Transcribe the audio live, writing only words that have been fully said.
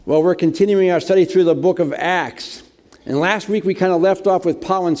Well, we're continuing our study through the book of Acts. And last week we kind of left off with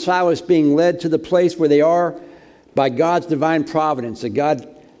Paul and Silas being led to the place where they are by God's divine providence. That God,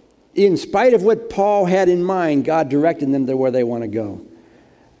 in spite of what Paul had in mind, God directed them to where they want to go.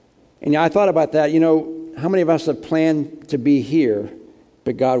 And I thought about that. How many of us have planned to be here,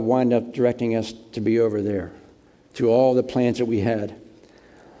 but God wound up directing us to be over there, to all the plans that we had?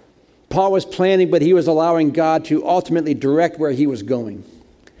 Paul was planning, but he was allowing God to ultimately direct where he was going.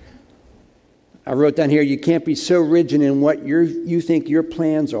 I wrote down here, you can't be so rigid in what you think your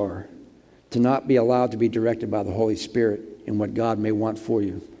plans are to not be allowed to be directed by the Holy Spirit in what God may want for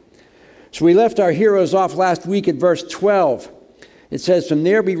you. So we left our heroes off last week at verse 12. It says, from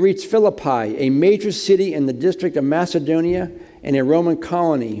there we reached Philippi, a major city in the district of Macedonia and a Roman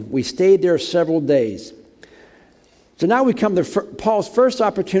colony. We stayed there several days. So now we come to Paul's first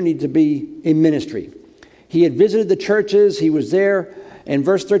opportunity to be in ministry. He had visited the churches. He was there. And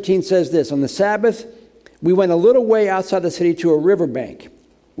verse 13 says this, on the Sabbath, we went a little way outside the city to a riverbank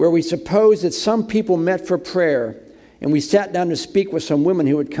where we supposed that some people met for prayer, and we sat down to speak with some women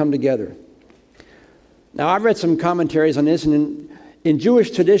who had come together. Now, I've read some commentaries on this, and in Jewish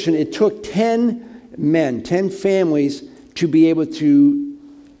tradition, it took 10 men, 10 families to be able to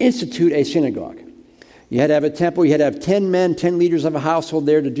institute a synagogue. You had to have a temple, you had to have 10 men, 10 leaders of a household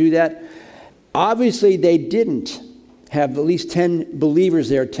there to do that. Obviously, they didn't have at least 10 believers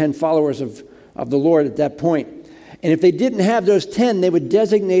there, 10 followers of the Lord at that point. And if they didn't have those 10, they would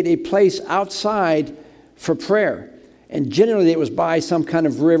designate a place outside for prayer. And generally it was by some kind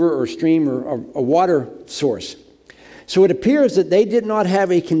of river or stream or a water source. So it appears that they did not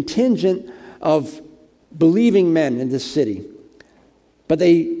have a contingent of believing men in this city. But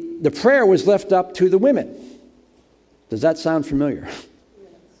the prayer was left up to the women. Does that sound familiar? Yes.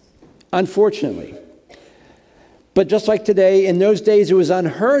 Unfortunately. But just like today, in those days, it was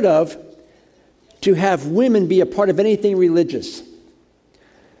unheard of to have women be a part of anything religious.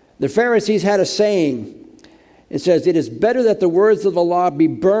 The Pharisees had a saying. It says, it is better that the words of the law be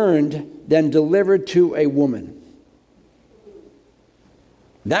burned than delivered to a woman.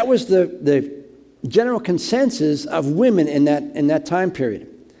 That was the general consensus of women in that time period.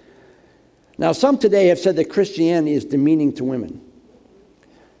 Now, some today have said that Christianity is demeaning to women,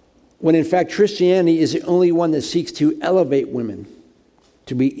 when in fact Christianity is the only one that seeks to elevate women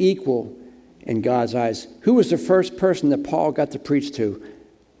to be equal in God's eyes. Who was the first person that Paul got to preach to?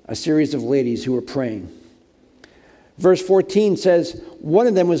 A series of ladies who were praying. Verse 14 says, one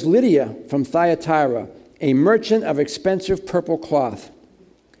of them was Lydia from Thyatira, a merchant of expensive purple cloth.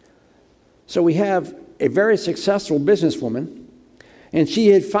 So we have a very successful businesswoman, and she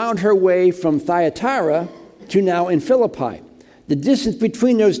had found her way from Thyatira to now in Philippi. The distance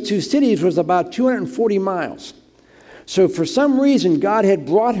between those two cities was about 240 miles. So for some reason, God had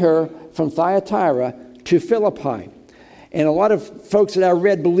brought her from Thyatira to Philippi. And a lot of folks that I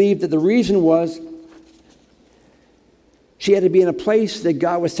read believed that the reason was she had to be in a place that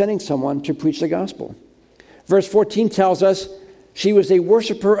God was sending someone to preach the gospel. Verse 14 tells us she was a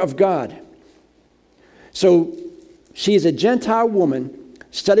worshiper of God. So she is a Gentile woman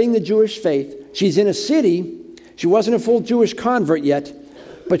studying the Jewish faith. She's in a city. She wasn't a full Jewish convert yet,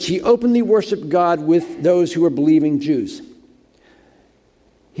 but she openly worshiped God with those who were believing Jews.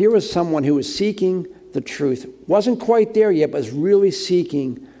 Here was someone who was seeking the truth. Wasn't quite there yet, but was really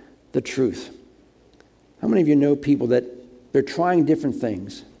seeking the truth. How many of you know people that they're trying different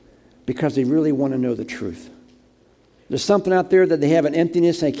things because they really want to know the truth? There's something out there that they have an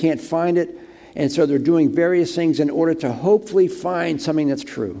emptiness and they can't find it, and so they're doing various things in order to hopefully find something that's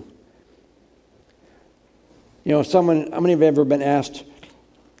true. How many have ever been asked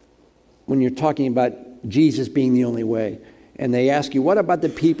when you're talking about Jesus being the only way, and they ask you, what about the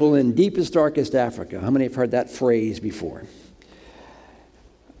people in deepest, darkest Africa? How many have heard that phrase before?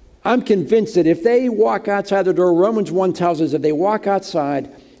 I'm convinced that if they walk outside the door, Romans 1 tells us that they walk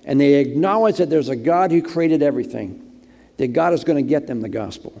outside and they acknowledge that there's a God who created everything, that God is going to get them the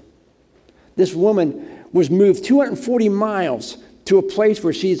gospel. This woman was moved 240 miles to a place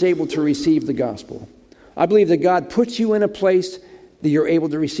where she's able to receive the gospel. I believe that God puts you in a place that you're able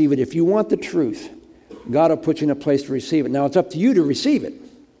to receive it. If you want the truth, God will put you in a place to receive it. Now, it's up to you to receive it,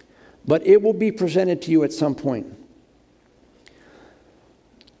 but it will be presented to you at some point.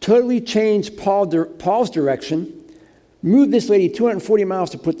 Totally changed Paul's direction, moved this lady 240 miles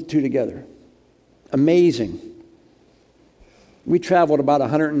to put the two together. Amazing. We traveled about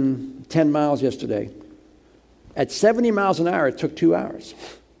 110 miles yesterday. At 70 miles an hour, it took 2 hours.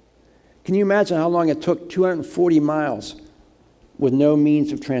 Can you imagine how long it took 240 miles with no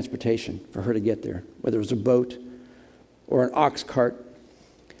means of transportation for her to get there, whether it was a boat or an ox cart?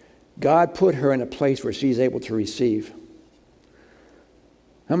 God put her in a place where she's able to receive.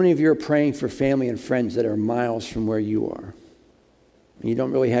 How many of you are praying for family and friends that are miles from where you are? And you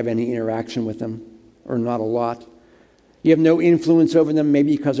don't really have any interaction with them, or not a lot. You have no influence over them,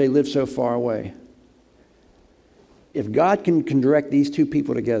 maybe because they live so far away. If God can direct these two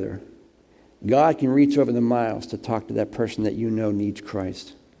people together, God can reach over the miles to talk to that person that you know needs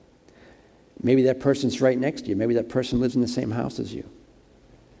Christ. Maybe that person's right next to you. Maybe that person lives in the same house as you.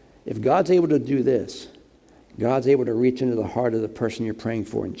 If God's able to do this, God's able to reach into the heart of the person you're praying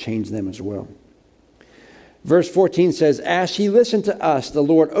for and change them as well. Verse 14 says, as she listened to us, the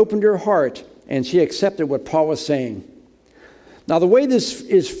Lord opened her heart and she accepted what Paul was saying. Now, the way this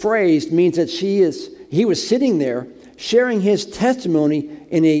is phrased means that he was sitting there sharing his testimony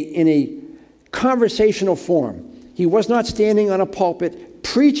in a conversational form. He was not standing on a pulpit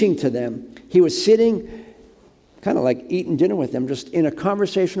preaching to them. He was sitting kind of like eating dinner with them, just in a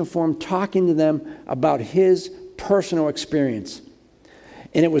conversational form, talking to them about his personal experience.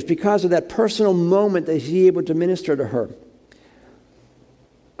 And it was because of that personal moment that he was able to minister to her.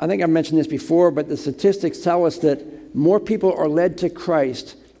 I think I've mentioned this before, but the statistics tell us that more people are led to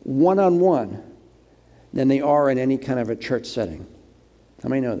Christ one-on-one than they are in any kind of a church setting. How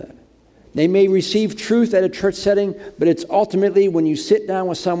many know that? They may receive truth at a church setting, but it's ultimately when you sit down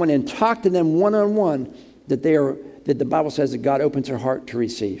with someone and talk to them one-on-one that the Bible says that God opens their heart to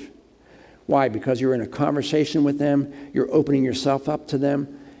receive. Why? Because you're in a conversation with them, you're opening yourself up to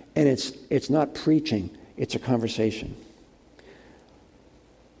them, and it's not preaching, it's a conversation.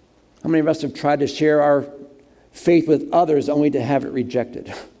 How many of us have tried to share our faith with others only to have it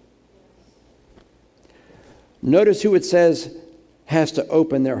rejected? Notice who it says has to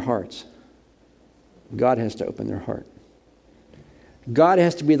open their hearts. God has to open their heart. God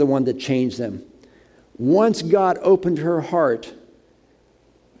has to be the one to change them. Once God opened her heart,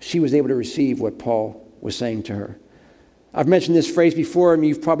 she was able to receive what Paul was saying to her. I've mentioned this phrase before, and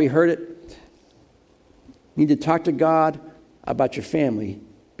you've probably heard it. You need to talk to God about your family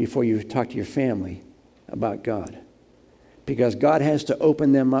before you talk to your family about God. Because God has to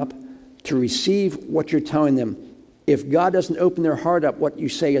open them up to receive what you're telling them. If God doesn't open their heart up, what you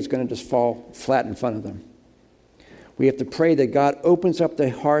say is going to just fall flat in front of them. We have to pray that God opens up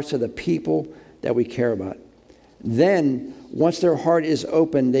the hearts of the people that we care about. Then, once their heart is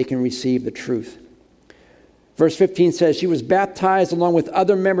open, they can receive the truth. Verse 15 says, she was baptized along with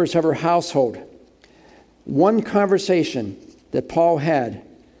other members of her household. One conversation that Paul had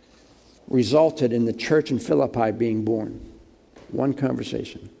resulted in the church in Philippi being born. One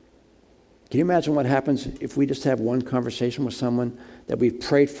conversation. Can you imagine what happens if we just have one conversation with someone that we've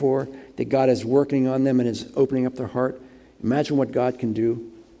prayed for, that God is working on them and is opening up their heart? Imagine what God can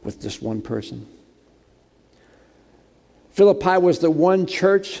do with just one person. Philippi was the one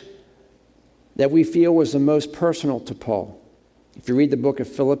church that we feel was the most personal to Paul. If you read the book of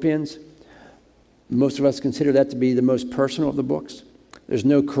Philippians, most of us consider that to be the most personal of the books. There's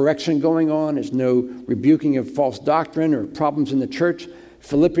no correction going on. There's no rebuking of false doctrine or problems in the church.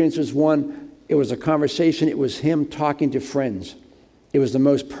 Philippians was one. It was a conversation. It was him talking to friends. It was the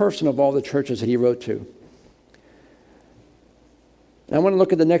most personal of all the churches that he wrote to. And I want to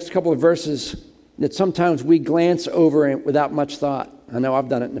look at the next couple of verses that sometimes we glance over without much thought. I know I've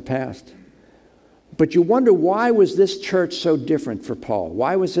done it in the past. But you wonder, why was this church so different for Paul?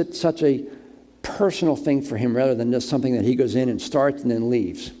 Why was it such a personal thing for him rather than just something that he goes in and starts and then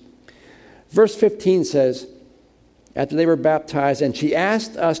leaves? Verse 15 says, after they were baptized, and she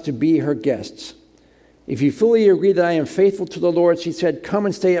asked us to be her guests. If you fully agree that I am faithful to the Lord, she said, come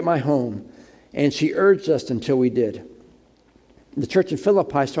and stay at my home. And she urged us until we did. The church in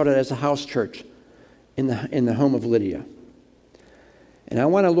Philippi started as a house church in the home of Lydia. And I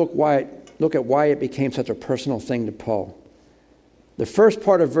want to look at why it became such a personal thing to Paul. The first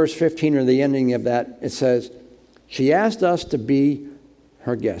part of verse 15, or the ending of that, it says, she asked us to be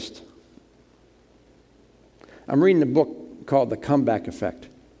her guest. I'm reading a book called The Comeback Effect.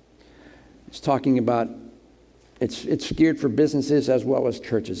 It's talking about, it's geared for businesses as well as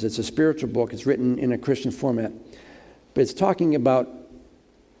churches. It's a spiritual book. It's written in a Christian format. But it's talking about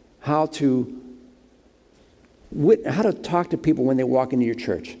how to talk to people when they walk into your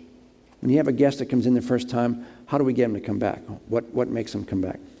church. When you have a guest that comes in the first time, how do we get them to come back? What makes them come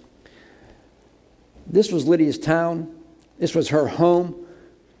back? This was Lydia's town. This was her home.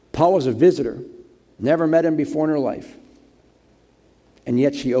 Paul was a visitor. Never met him before in her life. And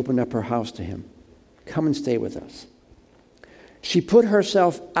yet she opened up her house to him. Come and stay with us. She put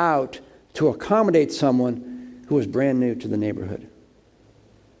herself out to accommodate someone who was brand new to the neighborhood.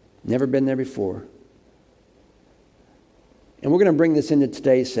 Never been there before. And we're going to bring this into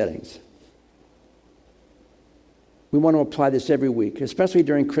today's settings. We want to apply this every week, especially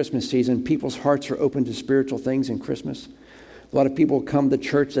during Christmas season. People's hearts are open to spiritual things in Christmas. A lot of people come to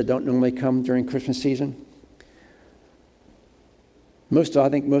church that don't normally come during Christmas season. I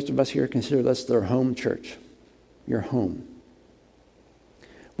think most of us here consider this their home church, your home.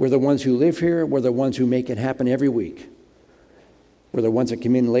 We're the ones who live here. We're the ones who make it happen every week. We're the ones that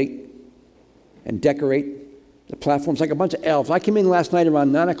come in late and decorate the platforms like a bunch of elves. I came in last night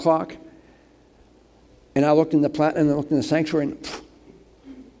around 9 o'clock, and I looked in the sanctuary, and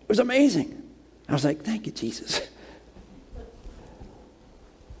it was amazing. I was like, thank you, Jesus.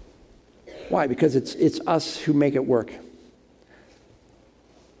 Why? Because it's us who make it work.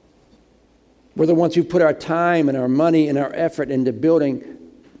 We're the ones who put our time and our money and our effort into building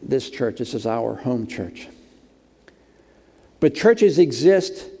this church. This is our home church. But churches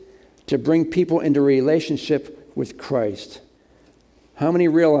exist to bring people into relationship with Christ. How many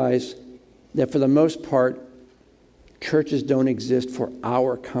realize that for the most part, churches don't exist for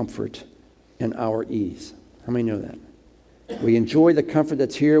our comfort and our ease? How many know that? We enjoy the comfort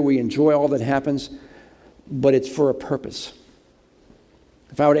that's here. We enjoy all that happens, but it's for a purpose.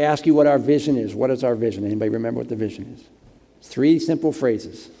 If I were to ask you what our vision is, what is our vision? Anybody remember what the vision is? 3 simple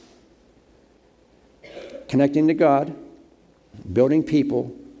phrases. Connecting to God, building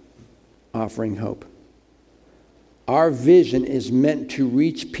people, offering hope. Our vision is meant to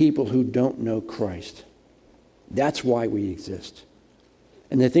reach people who don't know Christ. That's why we exist.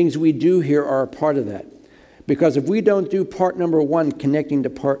 And the things we do here are a part of that. Because if we don't do part number 1, connecting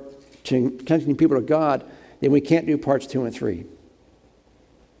people to God, then we can't do parts 2 and 3.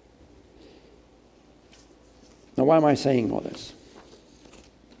 Now, why am I saying all this?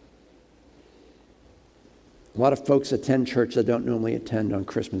 A lot of folks attend church that don't normally attend on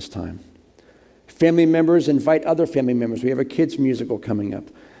Christmas time. Family members invite other family members. We have a kids' musical coming up.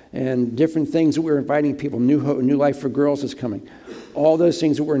 And different things that we're inviting people. New Life for Girls is coming. All those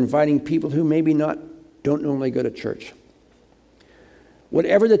things that we're inviting people who maybe don't normally go to church.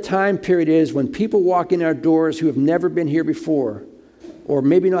 Whatever the time period is, when people walk in our doors who have never been here before, or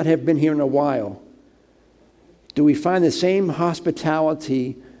maybe not have been here in a while, do we find the same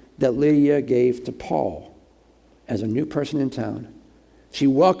hospitality that Lydia gave to Paul as a new person in town? She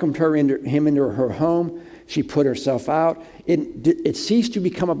welcomed him into her home. She put herself out. It ceased to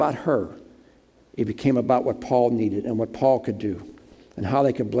become about her. It became about what Paul needed and what Paul could do and how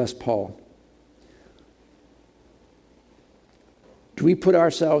they could bless Paul. Do we put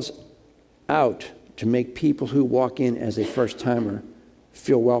ourselves out to make people who walk in as a first-timer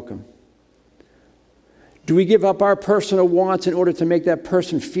feel welcome? Do we give up our personal wants in order to make that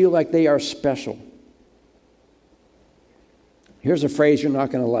person feel like they are special? Here's a phrase you're not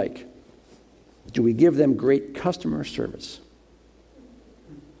going to like. Do we give them great customer service?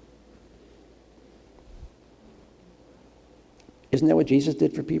 Isn't that what Jesus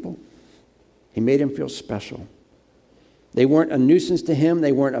did for people? He made them feel special. They weren't a nuisance to him.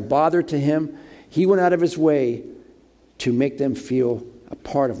 They weren't a bother to him. He went out of his way to make them feel a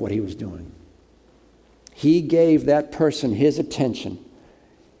part of what he was doing. He gave that person his attention.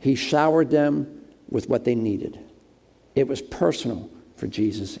 He showered them with what they needed. It was personal for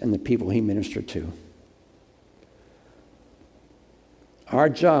Jesus and the people he ministered to. Our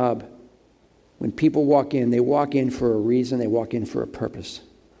job, when people walk in, they walk in for a reason, they walk in for a purpose.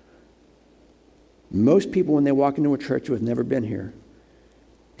 Most people, when they walk into a church who have never been here,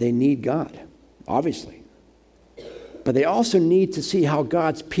 they need God, obviously. But they also need to see how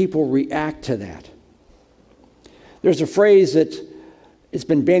God's people react to that. There's a phrase that it's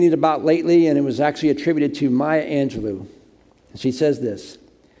been bandied about lately, and it was actually attributed to Maya Angelou. She says this: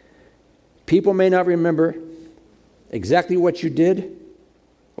 people may not remember exactly what you did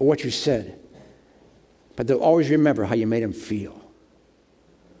or what you said, but they'll always remember how you made them feel.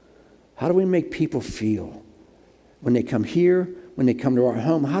 How do we make people feel? When they come here, when they come to our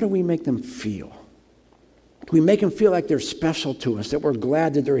home, how do we make them feel? Do we make them feel like they're special to us, that we're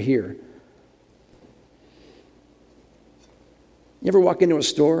glad that they're here? You ever walk into a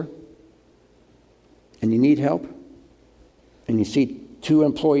store and you need help and you see 2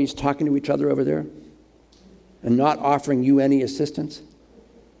 employees talking to each other over there and not offering you any assistance?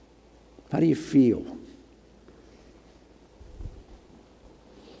 How do you feel?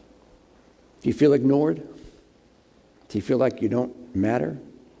 Do you feel ignored? Do you feel like you don't matter?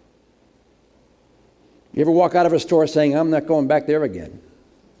 You ever walk out of a store saying, I'm not going back there again?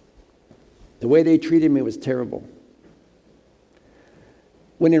 The way they treated me was terrible.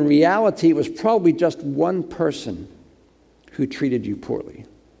 When in reality, it was probably just one person who treated you poorly,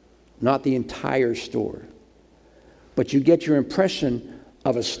 not the entire store. But but you get your impression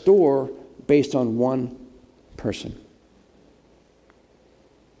of a store based on one person.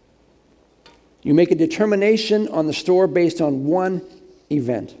 You make a determination on the store based on one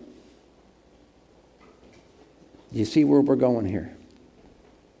event. You see where we're going here?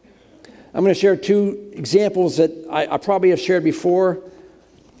 I'm going to share two examples that I probably have shared before,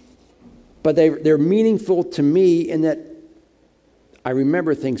 but they're meaningful to me in that I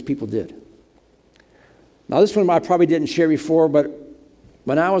remember things people did. Now, this one I probably didn't share before, but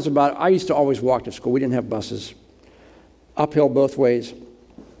when I used to always walk to school. We didn't have buses. Uphill both ways.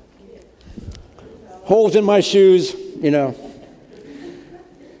 Holes in my shoes,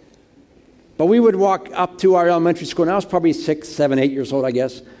 But we would walk up to our elementary school, and I was probably 6, 7, 8 years old, I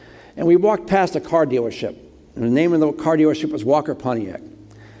guess. And we walked past a car dealership. And the name of the car dealership was Walker Pontiac.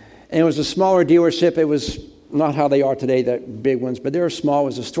 And it was a smaller dealership. It was not how they are today, the big ones, but they were small. It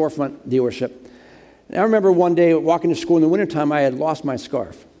was a storefront dealership. And I remember one day walking to school in the wintertime, I had lost my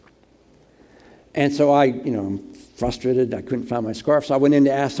scarf. And so I'm frustrated. I couldn't find my scarf. So I went in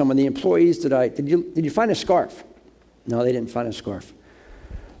to ask some of the employees, did you find a scarf? No, they didn't find a scarf.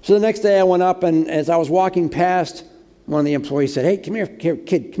 So the next day I went up, and as I was walking past, one of the employees said, "Hey, come here,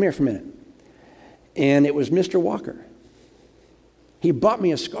 kid, come here for a minute." And it was Mr. Walker. He bought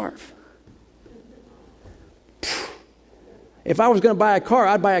me a scarf. If I was going to buy a car,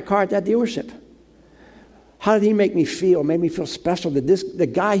 I'd buy a car at that dealership. How did he make me feel? It made me feel special that the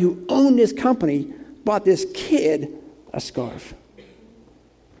guy who owned this company bought this kid a scarf.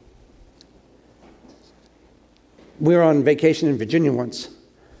 We were on vacation in Virginia once.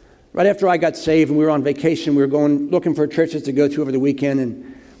 Right after I got saved and we were on vacation, we were looking for churches to go to over the weekend,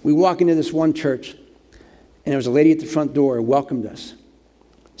 and we walk into this one church, and there was a lady at the front door who welcomed us,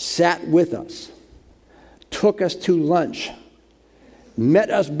 sat with us, took us to lunch, met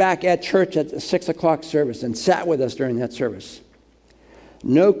us back at church at the 6 o'clock service, and sat with us during that service.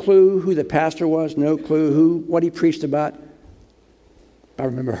 No clue who the pastor was, no clue what he preached about. I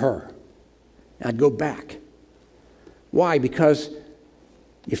remember her. I'd go back. Why? Because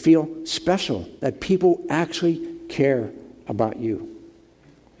you feel special, that people actually care about you.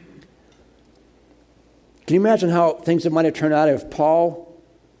 Can you imagine how things might have turned out if Paul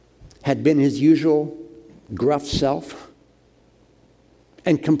had been his usual gruff self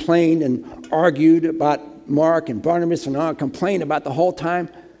and complained and argued about Mark and Barnabas and complained about the whole time?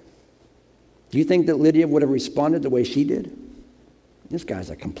 Do you think that Lydia would have responded the way she did? This guy's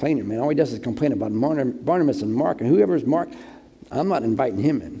a complainer, man. All he does is complain about Barnabas and Mark, and whoever is Mark, I'm not inviting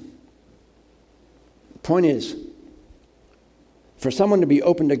him in. The point is, for someone to be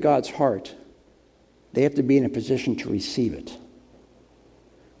open to God's heart, they have to be in a position to receive it.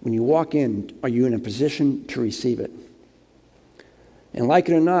 When you walk in, are you in a position to receive it? And like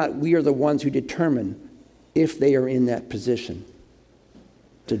it or not, we are the ones who determine if they are in that position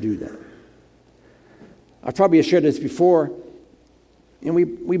to do that. I probably shared this before, and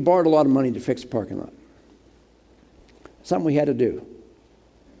we borrowed a lot of money to fix the parking lot. Something we had to do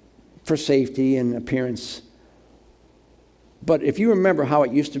for safety and appearance. But if you remember how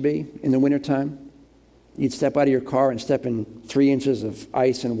it used to be in the wintertime, you'd step out of your car and step in 3 inches of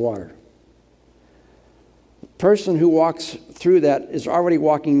ice and water. The person who walks through that is already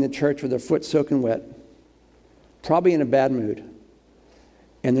walking in the church with their foot soaking wet, probably in a bad mood,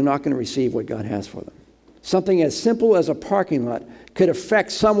 and they're not going to receive what God has for them. Something as simple as a parking lot could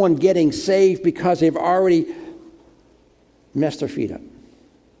affect someone getting saved because they've already messed their feet up.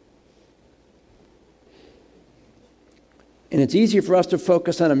 And it's easier for us to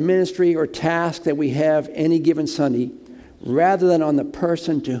focus on a ministry or task that we have any given Sunday rather than on the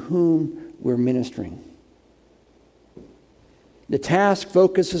person to whom we're ministering. The task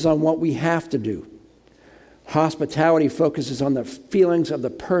focuses on what we have to do. Hospitality focuses on the feelings of the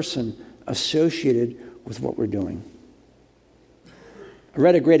person associated with what we're doing. I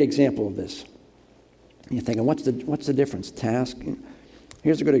read a great example of this. You're thinking, what's the difference? Task?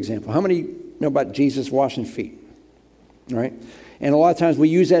 Here's a good example. How many know about Jesus washing feet? All right? And a lot of times we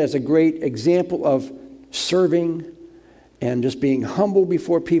use that as a great example of serving and just being humble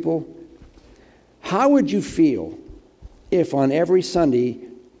before people. How would you feel if on every Sunday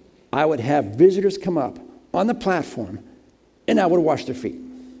I would have visitors come up on the platform and I would wash their feet?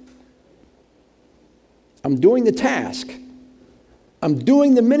 I'm doing the task. I'm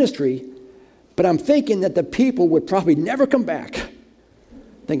doing the ministry, but I'm thinking that the people would probably never come back.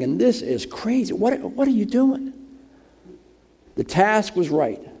 Thinking, this is crazy. What are you doing? The task was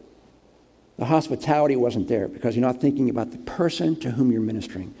right. The hospitality wasn't there because you're not thinking about the person to whom you're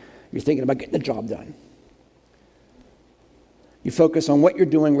ministering. You're thinking about getting the job done. You focus on what you're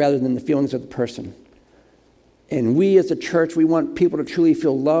doing rather than the feelings of the person. And we as a church, we want people to truly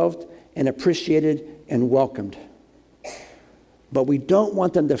feel loved and appreciated and welcomed. But we don't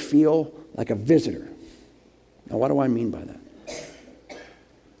want them to feel like a visitor. Now, what do I mean by that?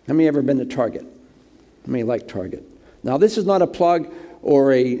 How many ever been to Target? How many like Target? Now, this is not a plug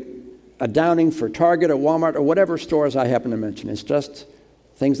or a downing for Target or Walmart or whatever stores I happen to mention. It's just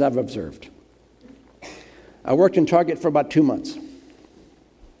things I've observed. I worked in Target for about 2 months.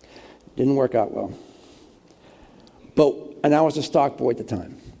 Didn't work out well. And I was a stock boy at the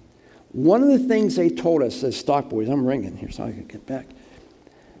time. One of the things they told us as stock boys, I'm ringing here so I can get back.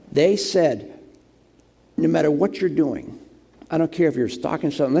 They said, no matter what you're doing, I don't care if you're stocking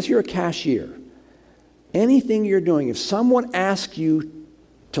shelf, unless you're a cashier, anything you're doing, if someone asks you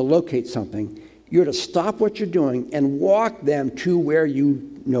to locate something, you're to stop what you're doing and walk them to where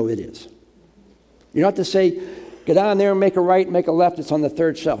you know it is. You don't have to say, go down there and make a right, make a left, it's on the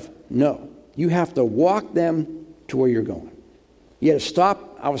third shelf. No, you have to walk them to where you're going. You had to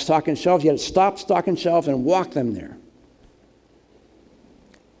stop, I was stocking shelves, you had to stop stocking shelves and walk them there.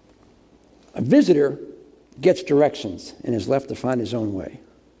 A visitor gets directions and is left to find his own way.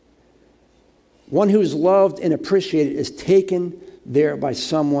 One who is loved and appreciated is taken there by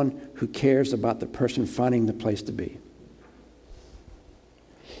someone who cares about the person finding the place to be.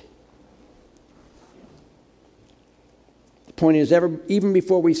 The point is, even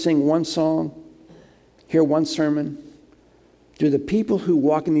before we sing one song, hear one sermon, do the people who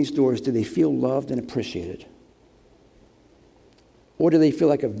walk in these doors, do they feel loved and appreciated? Or do they feel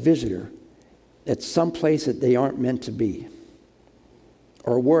like a visitor at some place that they aren't meant to be?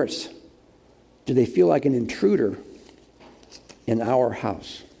 Or worse, do they feel like an intruder in our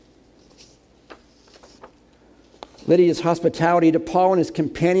house? Lydia's hospitality to Paul and his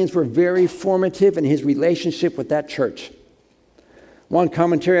companions were very formative in his relationship with that church. One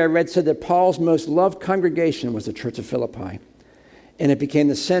commentary I read said that Paul's most loved congregation was the church of Philippi, and it became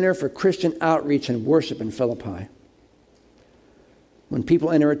the center for Christian outreach and worship in Philippi. When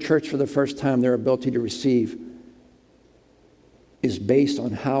people enter a church for the first time, their ability to receive is based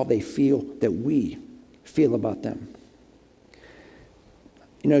on how they feel that we feel about them.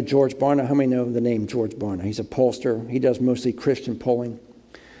 You know George Barna? How many know the name George Barna? He's a pollster. He does mostly Christian polling.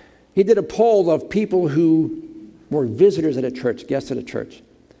 He did a poll of people who were visitors at a church, guests at a church.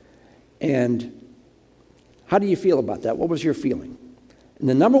 And how do you feel about that? What was your feeling? And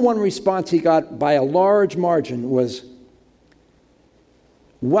the number one response he got by a large margin was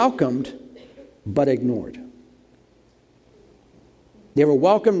welcomed but ignored. They were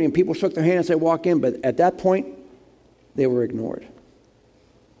welcomed and people shook their hand as they walked in, but at that point, they were ignored.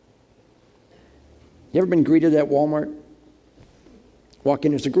 You ever been greeted at Walmart? Walk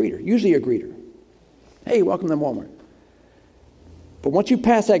in as a greeter, usually a greeter. Hey, welcome to Walmart. But once you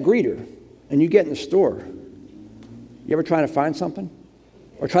pass that greeter and you get in the store, you ever try to find something?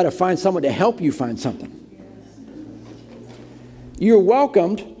 Or try to find someone to help you find something? You're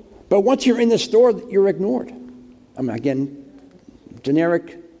welcomed, but once you're in the store, you're ignored. I mean, again,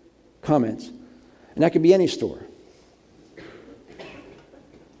 generic comments. And that could be any store.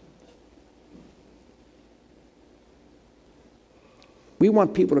 We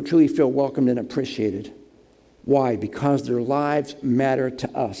want people to truly feel welcomed and appreciated. Why? Because their lives matter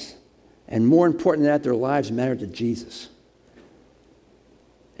to us. And more important than that, their lives matter to Jesus.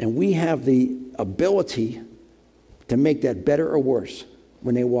 And we have the ability to make that better or worse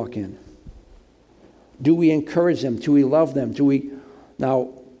when they walk in. Do we encourage them? Do we love them? Now,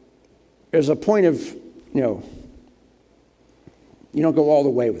 there's a point of, you don't go all the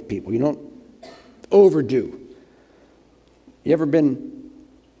way with people. You don't overdo. You ever been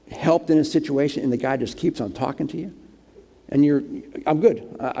helped in a situation and the guy just keeps on talking to you? And I'm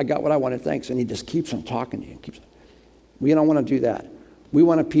good. I got what I wanted, thanks. And he just keeps on talking to you. We don't want to do that. We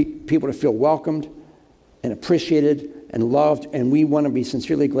want people to feel welcomed and appreciated and loved, and we want to be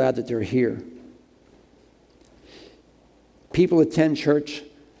sincerely glad that they're here. People attend church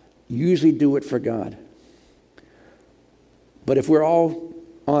usually do it for God. But if we're all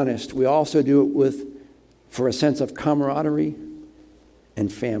honest, we also do it for a sense of camaraderie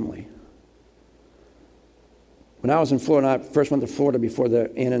and family. When I was in Florida, I first went to Florida before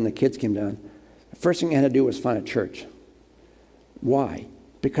Anna and the kids came down. The first thing I had to do was find a church. Why?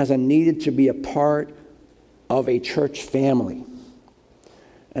 Because I needed to be a part of a church family.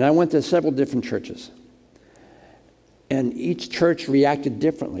 And I went to several different churches. And each church reacted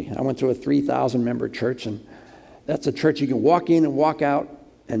differently. I went to a 3,000-member church, and that's a church you can walk in and walk out,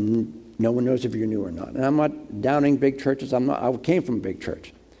 and no one knows if you're new or not. And I'm not downing big churches. I came from a big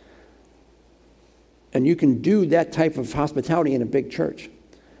church. And you can do that type of hospitality in a big church.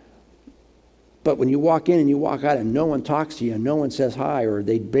 But when you walk in and you walk out and no one talks to you and no one says hi, or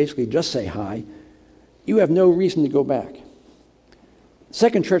they basically just say hi, you have no reason to go back.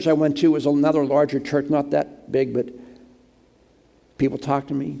 Second church I went to was another larger church, not that big, but people talked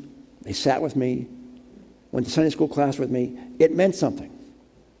to me. They sat with me, went to Sunday school class with me. It meant something.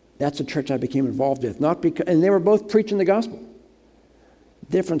 That's the church I became involved with. And they were both preaching the gospel.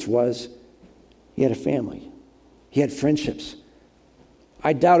 The difference was he had a family. He had friendships.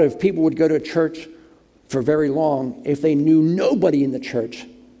 I doubt if people would go to a church for very long if they knew nobody in the church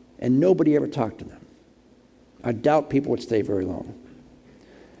and nobody ever talked to them. I doubt people would stay very long.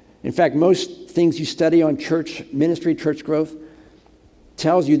 In fact, most things you study on church ministry, church growth,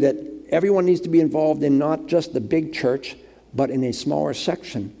 tells you that everyone needs to be involved in not just the big church, but in a smaller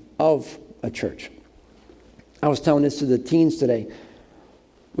section of a church. I was telling this to the teens today.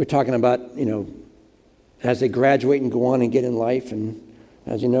 We're talking about, as they graduate and go on and get in life, and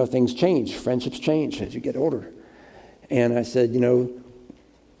as you know, things change. Friendships change as you get older. And I said,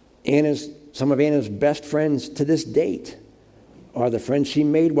 some of Anna's best friends to this date are the friends she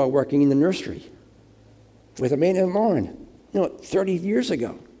made while working in the nursery with Amanda and Lauren, 30 years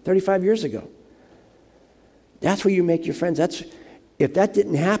ago, 35 years ago. That's where you make your friends. If that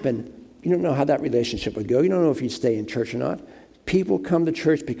didn't happen, you don't know how that relationship would go. You don't know if you'd stay in church or not. People come to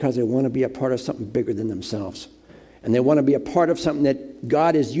church because they want to be a part of something bigger than themselves. And they want to be a part of something that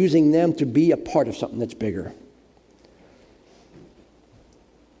God is using them to be a part of something that's bigger.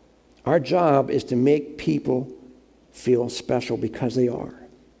 Our job is to make people feel special because they are.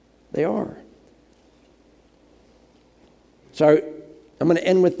 They are. So I'm going to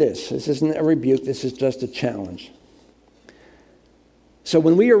end with this. This isn't a rebuke. This is just a challenge. So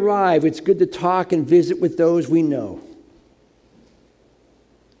when we arrive, it's good to talk and visit with those we know.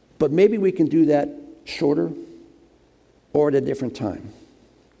 But maybe we can do that shorter or at a different time.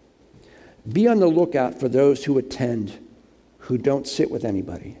 Be on the lookout for those who attend, who don't sit with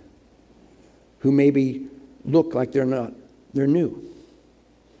anybody, who maybe look like they're new.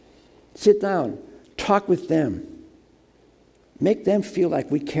 Sit down, talk with them. Make them feel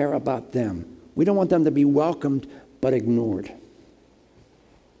like we care about them. We don't want them to be welcomed but ignored.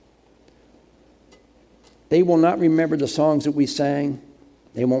 They will not remember the songs that we sang.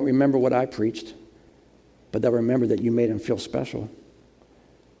 They won't remember what I preached, but they'll remember that you made them feel special.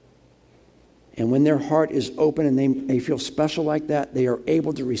 And when their heart is open and they feel special like that, they are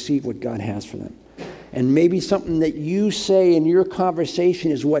able to receive what God has for them. And maybe something that you say in your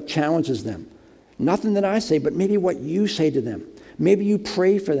conversation is what challenges them. Nothing that I say, but maybe what you say to them. Maybe you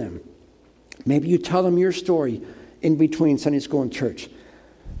pray for them. Maybe you tell them your story in between Sunday school and church.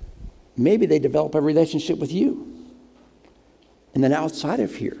 Maybe they develop a relationship with you. And then outside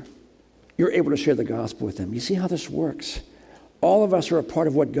of here, you're able to share the gospel with them. You see how this works? All of us are a part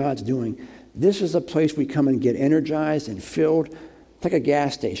of what God's doing. This is a place we come and get energized and filled. It's like a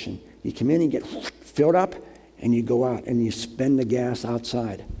gas station. You come in and get filled up, and you go out and you spend the gas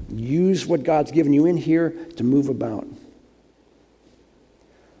outside. Use what God's given you in here to move about.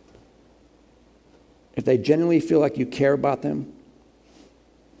 If they genuinely feel like you care about them,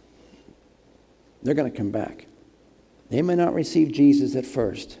 they're going to come back. They may not receive Jesus at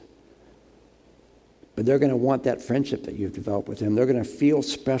first, but they're going to want that friendship that you've developed with them. They're going to feel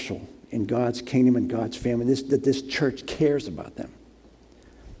special in God's kingdom and God's family, that this church cares about them.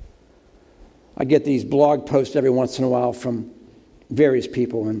 I get these blog posts every once in a while from various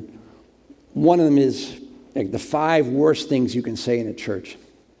people, and one of them is like the 5 worst things you can say in a church.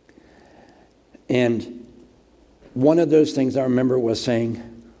 And one of those things I remember was saying,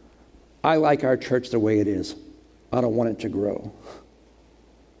 I like our church the way it is. I don't want it to grow.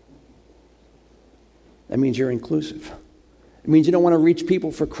 That means you're inclusive. It means you don't want to reach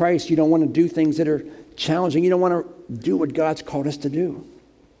people for Christ. You don't want to do things that are challenging. You don't want to do what God's called us to do.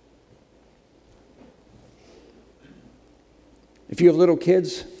 If you have little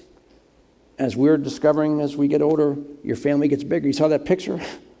kids, as we're discovering as we get older, your family gets bigger. You saw that picture?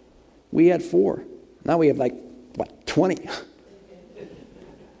 We had 4. Now we have 20.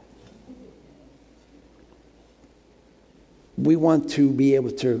 We want to be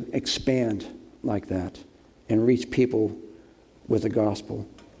able to expand like that and reach people with the gospel.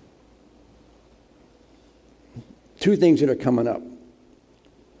 2 things that are coming up.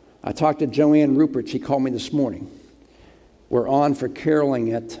 I talked to Joanne Rupert. She called me this morning. We're on for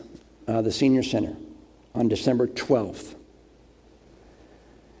caroling at the Senior Center on December 12th.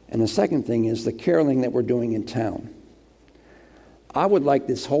 And the second thing is the caroling that we're doing in town. I would like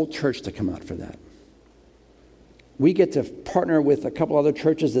this whole church to come out for that. We get to partner with a couple other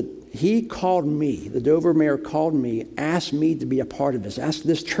churches that he called me, the Dover mayor called me, asked me to be a part of this, asked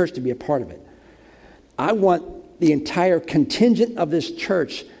this church to be a part of it. I want the entire contingent of this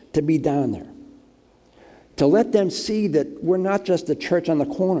church to be down there. To let them see that we're not just the church on the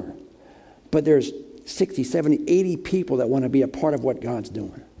corner, but there's 60, 70, 80 people that want to be a part of what God's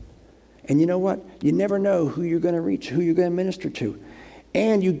doing. And you know what? You never know who you're going to reach, who you're going to minister to.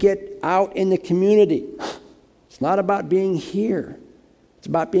 And you get out in the community. It's not about being here. It's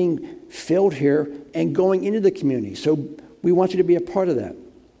about being filled here and going into the community. So we want you to be a part of that.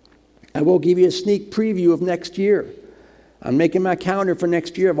 I will give you a sneak preview of next year. I'm making my calendar for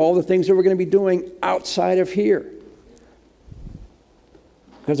next year of all the things that we're going to be doing outside of here.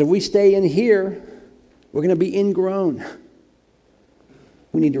 Because if we stay in here, we're going to be ingrown.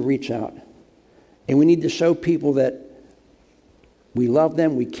 We need to reach out. And we need to show people that we love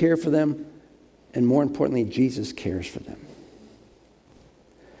them, we care for them, and more importantly, Jesus cares for them.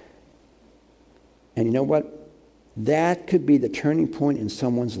 And you know what? That could be the turning point in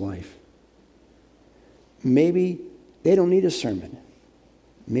someone's life. Maybe they don't need a sermon.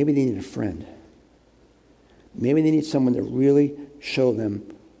 Maybe they need a friend. Maybe they need someone to really show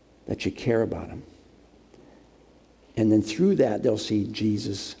them that you care about them. And then through that, they'll see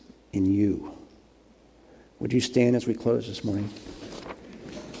Jesus in you. Would you stand as we close this morning?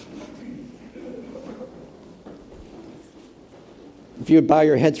 If you would bow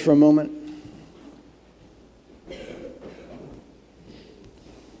your heads for a moment.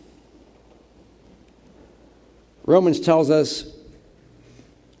 Romans tells us,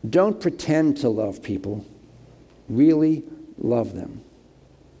 don't pretend to love people. Really love them.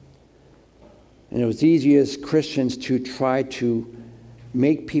 And it was easy as Christians to try to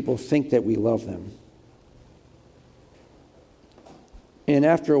make people think that we love them. And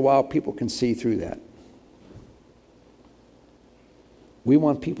after a while, people can see through that. We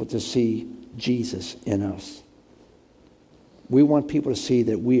want people to see Jesus in us. We want people to see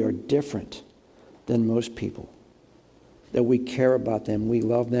that we are different than most people. That we care about them, we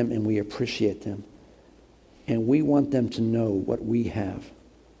love them, and we appreciate them. And we want them to know what we have.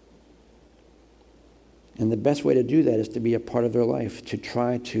 And the best way to do that is to be a part of their life, to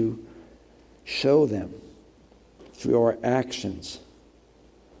try to show them through our actions,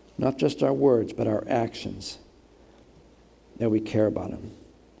 not just our words, but our actions, that we care about them.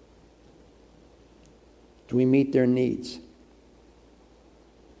 Do we meet their needs?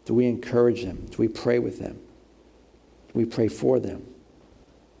 Do we encourage them? Do we pray with them? Do we pray for them?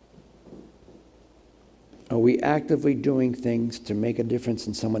 Are we actively doing things to make a difference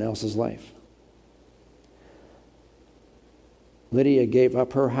in someone else's life? Lydia gave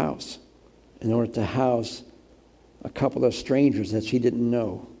up her house in order to house a couple of strangers that she didn't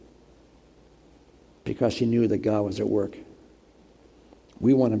know because she knew that God was at work.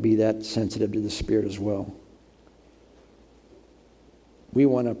 We want to be that sensitive to the Spirit as well. We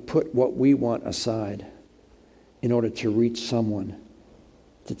want to put what we want aside in order to reach someone,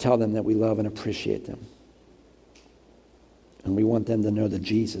 to tell them that we love and appreciate them. And we want them to know the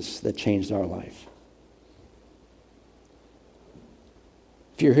Jesus that changed our life.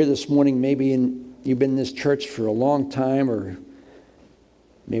 If you're here this morning, maybe you've been in this church for a long time, or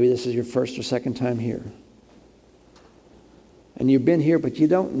maybe this is your first or second time here. And you've been here, but you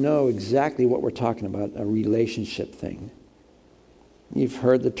don't know exactly what we're talking about, a relationship thing. You've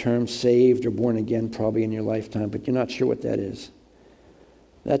heard the term saved or born again probably in your lifetime, but you're not sure what that is.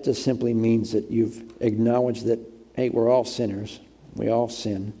 That just simply means that you've acknowledged that, hey, we're all sinners. We all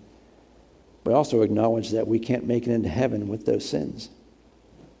sin. But also acknowledge that we can't make it into heaven with those sins.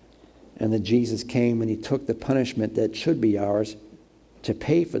 And that Jesus came and he took the punishment that should be ours to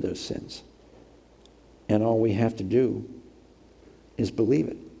pay for those sins. And all we have to do is believe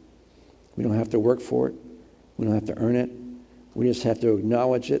it. We don't have to work for it. We don't have to earn it. We just have to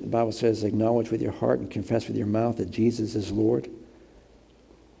acknowledge it. The Bible says, acknowledge with your heart and confess with your mouth that Jesus is Lord.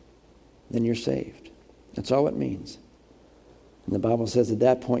 Then you're saved. That's all it means. And the Bible says at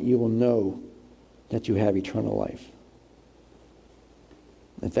that point you will know that you have eternal life.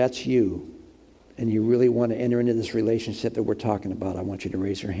 If that's you, and you really want to enter into this relationship that we're talking about, I want you to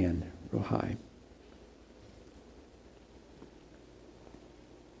raise your hand real high.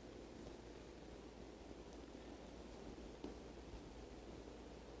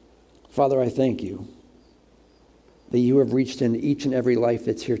 Father, I thank you that you have reached into each and every life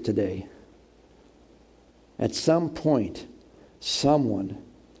that's here today. At some point, someone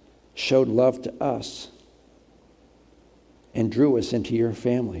showed love to us and drew us into your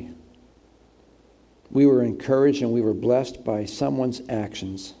family. We were encouraged and we were blessed by someone's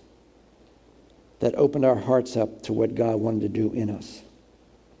actions that opened our hearts up to what God wanted to do in us.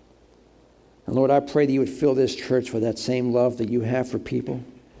 And Lord, I pray that you would fill this church with that same love that you have for people.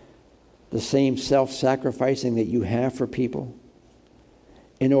 the same self-sacrificing that you have for people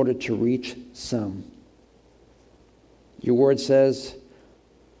in order to reach some. Your word says,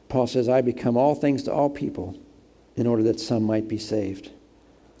 Paul says, I become all things to all people in order that some might be saved.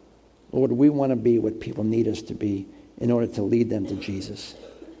 Lord, we want to be what people need us to be in order to lead them to Jesus.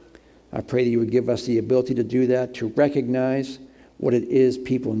 I pray that you would give us the ability to do that, to recognize what it is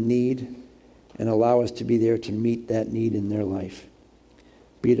people need and allow us to be there to meet that need in their life.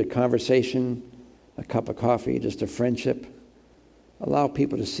 Be it a conversation, a cup of coffee, just a friendship. Allow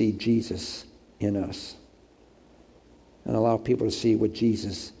people to see Jesus in us and allow people to see what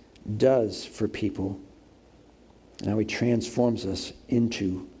Jesus does for people and how he transforms us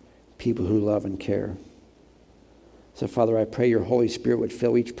into people who love and care. So, Father, I pray your Holy Spirit would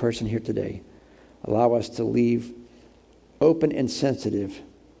fill each person here today. Allow us to leave open and sensitive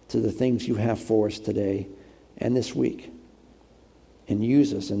to the things you have for us today and this week, and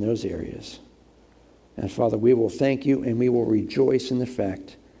use us in those areas. And, Father, we will thank you and we will rejoice in the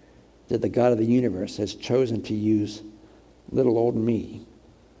fact that the God of the universe has chosen to use little old me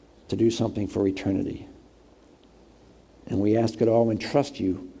to do something for eternity. And we ask it all and trust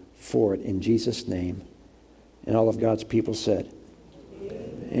you for it in Jesus' name. And all of God's people said,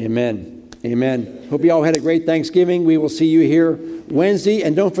 Amen. Amen. Hope you all had a great Thanksgiving. We will see you here Wednesday.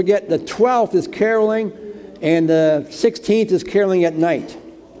 And don't forget, the 12th is caroling and the 16th is caroling at night.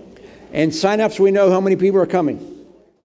 And sign up so we know how many people are coming.